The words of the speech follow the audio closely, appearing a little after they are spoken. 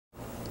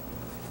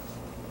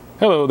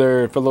Hello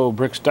there, fellow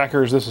brick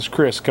stackers. This is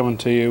Chris coming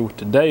to you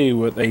today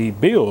with a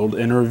build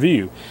and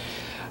review.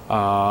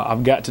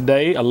 I've got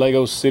today a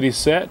Lego City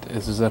set.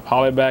 This is a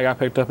poly bag I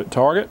picked up at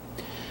Target.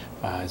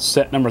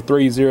 Set number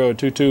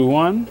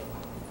 30221,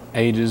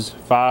 ages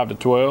 5 to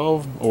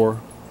 12,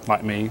 or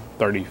like me,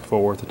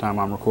 34 at the time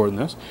I'm recording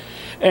this.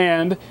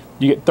 And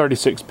you get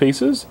 36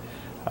 pieces,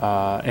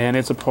 and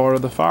it's a part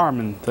of the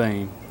fireman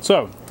theme.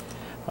 So,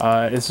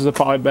 this is a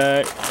poly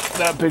bag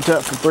that I picked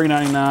up for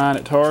 $3.99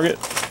 at Target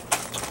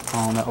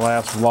on that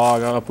last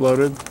vlog I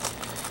uploaded,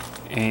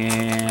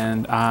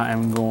 and I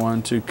am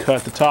going to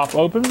cut the top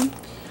open,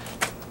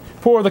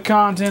 pour the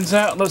contents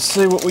out. Let's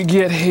see what we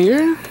get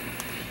here.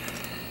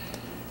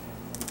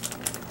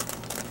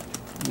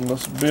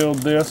 Let's build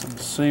this and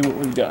see what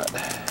we got.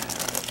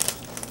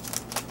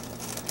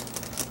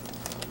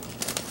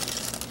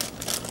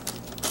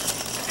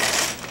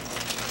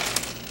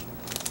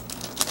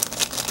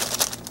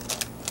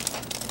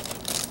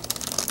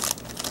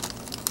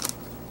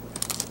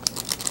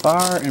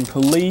 Fire and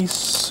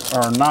police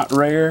are not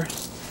rare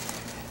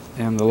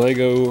in the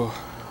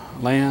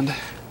LegoLand.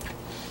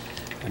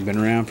 They've been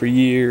around for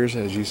years,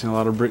 as you've seen a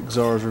lot of Brick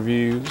Czar's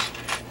reviews.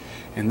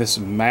 And this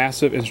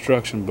massive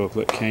instruction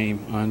booklet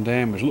came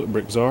undamaged. Look,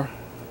 Brick Czar.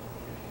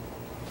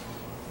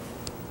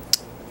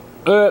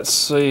 Let's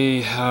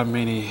see how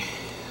many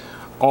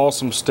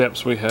awesome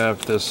steps we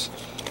have to this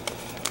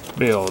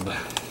build.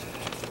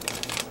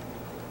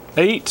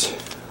 8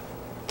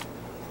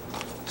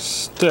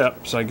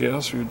 steps, I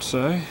guess we would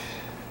say,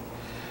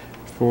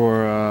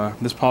 for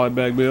this poly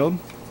bag build.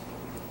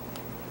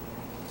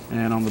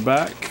 And on the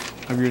back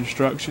of your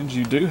instructions,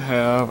 you do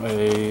have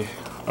a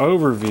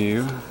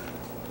overview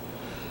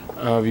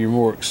of your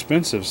more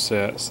expensive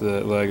sets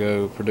that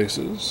Lego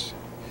produces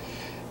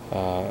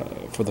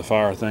for the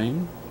fire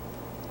theme.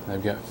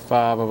 They've got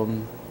 5 of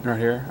them right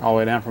here, all the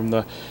way down from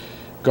the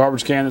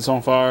garbage can that's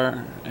on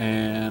fire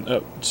and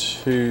up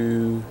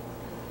to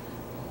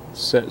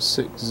set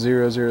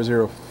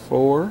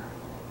 60004.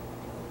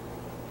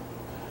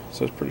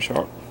 So it's pretty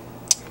sharp.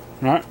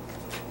 Alright,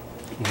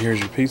 here's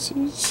your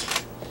pieces.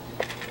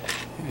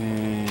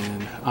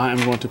 And I am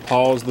going to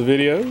pause the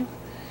video,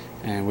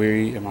 and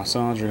we and my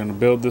sons are going to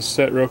build this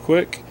set real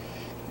quick,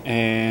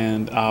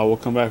 and I will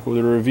come back with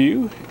a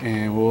review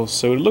and we'll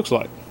see what it looks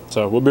like.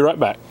 So we'll be right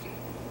back.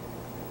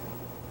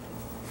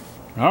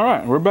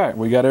 Alright, we're back.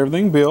 We got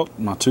everything built.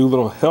 My 2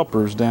 little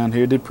helpers down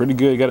here did pretty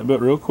good. Got it built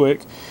real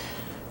quick. Of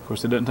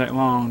course, it doesn't take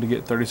long to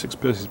get 36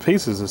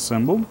 pieces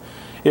assembled.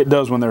 It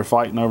does when they're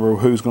fighting over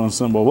who's going to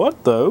assemble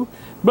what, though.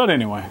 But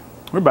anyway,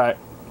 we're back.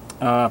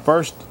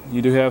 First,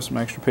 you do have some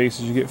extra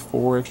pieces. You get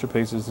 4 extra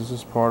pieces. This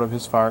is part of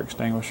his fire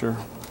extinguisher.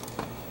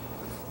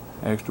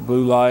 Extra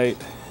blue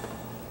light,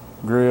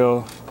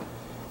 grill,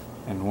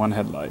 and 1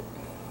 headlight.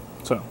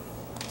 So,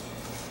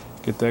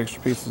 get the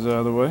extra pieces out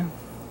of the way.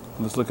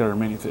 Let's look at our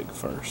minifig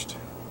first.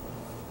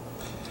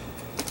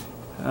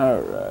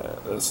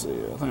 Alright, let's see.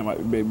 I think I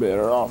might be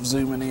better off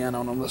zooming in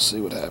on them. Let's see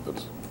what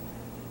happens.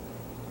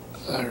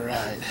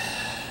 Alright.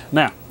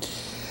 Now,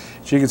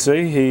 as you can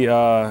see, he's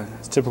a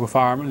typical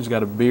fireman. He's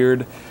got a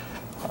bearded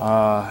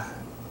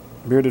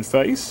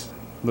face.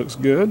 Looks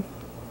good.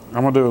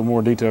 I'm going to do a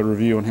more detailed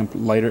review on him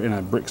later in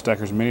a Brick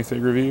Stackers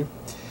minifig review.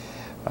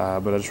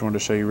 But I just wanted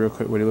to show you real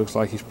quick what he looks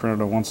like. He's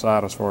printed on one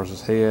side as far as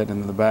his head,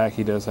 and in the back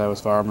he does have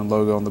his fireman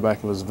logo on the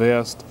back of his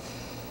vest.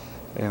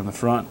 And in the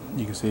front,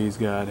 you can see he's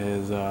got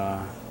his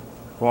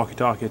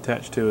walkie-talkie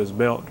attached to his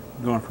belt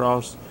going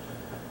across.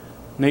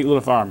 Neat little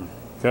fireman.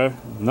 Okay,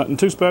 nothing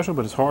too special,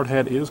 but his hard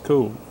hat is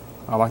cool.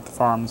 I like the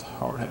fireman's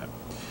hard hat.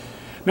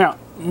 Now,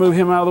 move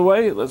him out of the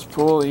way. Let's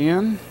pull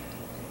in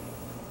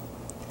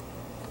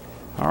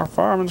our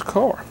fireman's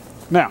car.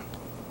 Now,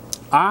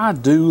 I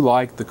do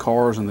like the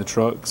cars and the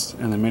trucks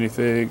and the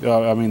minifig,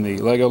 the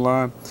Lego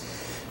line.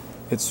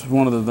 It's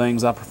one of the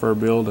things I prefer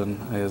building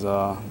is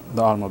the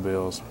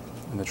automobiles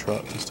and the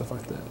truck and stuff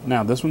like that.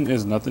 Now, this one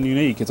is nothing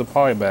unique. It's a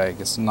poly bag.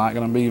 It's not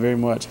going to be very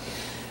much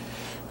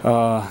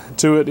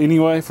to it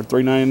anyway for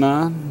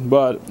 $3.99.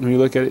 But when you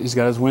look at it, he's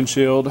got his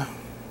windshield.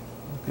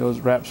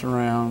 Wraps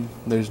around.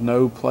 There's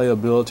no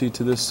playability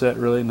to this set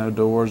really. No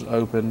doors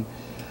open.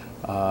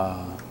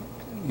 All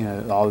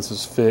this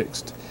is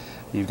fixed.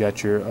 You've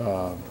got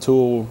your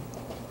tool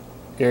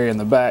area in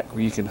the back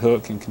where you can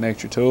hook and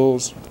connect your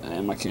tools.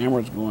 And my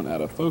camera's going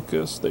out of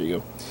focus. There you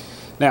go.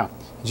 Now,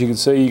 as you can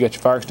see, you got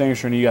your fire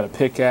extinguisher and you got a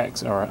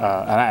pickaxe, or an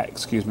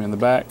axe, excuse me, in the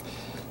back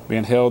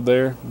being held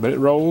there. But it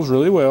rolls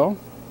really well.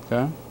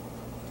 Okay.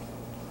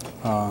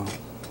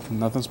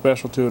 Nothing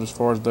special to it as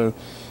far as though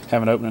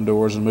having opening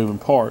doors and moving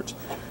parts.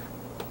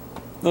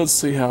 Let's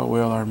see how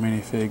well our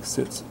minifig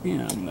sits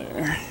in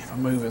there. If I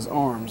move his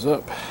arms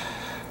up.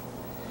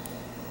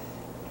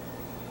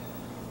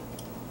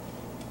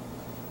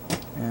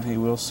 And he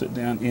will sit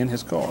down in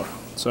his car.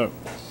 So,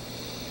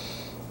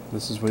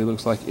 this is what he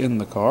looks like in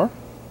the car.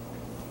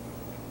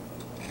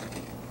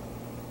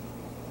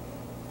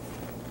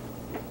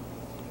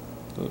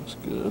 Looks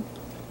good.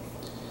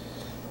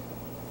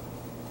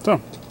 So,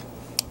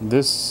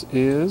 this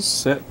is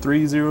set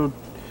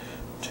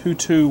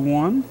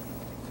 30221.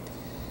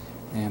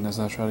 And as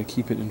I try to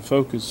keep it in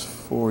focus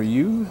for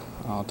you,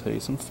 I'll tell you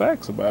some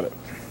facts about it.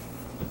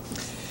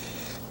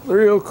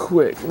 Real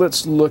quick,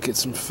 let's look at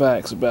some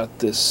facts about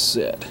this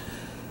set.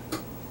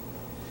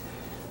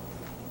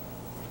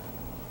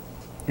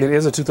 It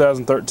is a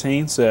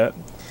 2013 set.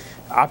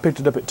 I picked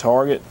it up at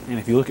Target, and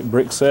if you look at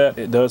Brickset,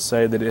 it does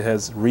say that it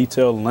has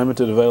retail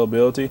limited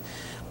availability,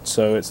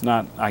 so it's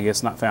not, I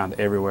guess, not found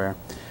everywhere.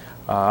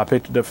 I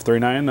picked it up for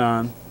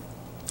 $3.99.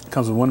 It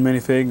comes with one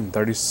minifig and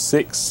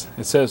 36.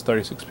 It says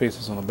 36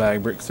 pieces on the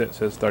bag. Brickset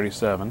says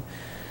 37.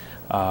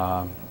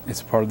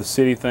 It's a part of the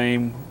city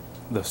theme.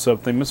 The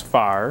sub theme is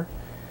fire,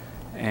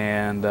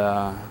 and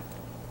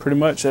pretty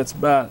much that's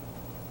about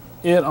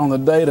it on the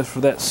data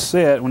for that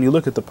set. When you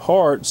look at the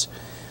parts,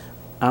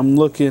 I'm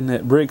looking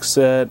at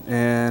Brickset,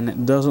 and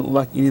it doesn't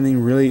look like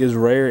anything really is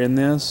rare in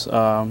this.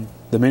 The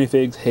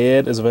minifig's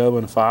head is available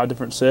in 5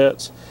 different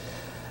sets.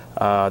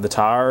 The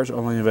tires are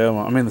only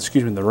available,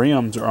 the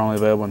rims are only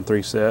available in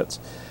 3 sets.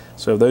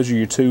 So those are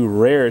your 2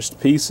 rarest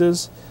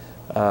pieces.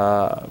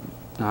 I'm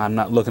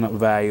not looking up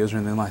values or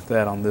anything like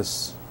that on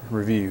this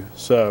review.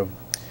 So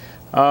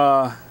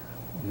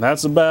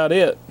that's about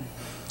it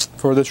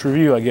for this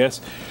review, I guess.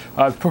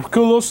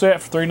 Cool little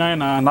set for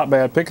 $3.99, not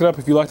bad. Pick it up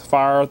if you like the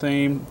fire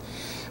theme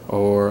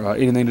or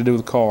anything to do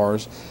with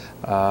cars.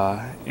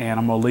 And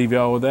I'm going to leave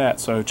y'all with that.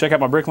 So check out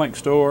my BrickLink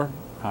store.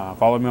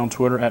 Follow me on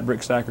Twitter at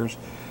BrickStackers.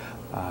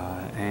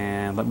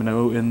 And let me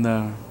know in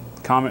the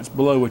comments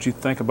below what you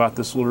think about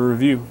this little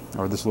review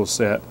or this little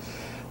set.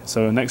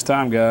 So next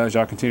time, guys,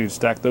 y'all continue to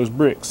stack those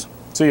bricks.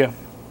 See ya.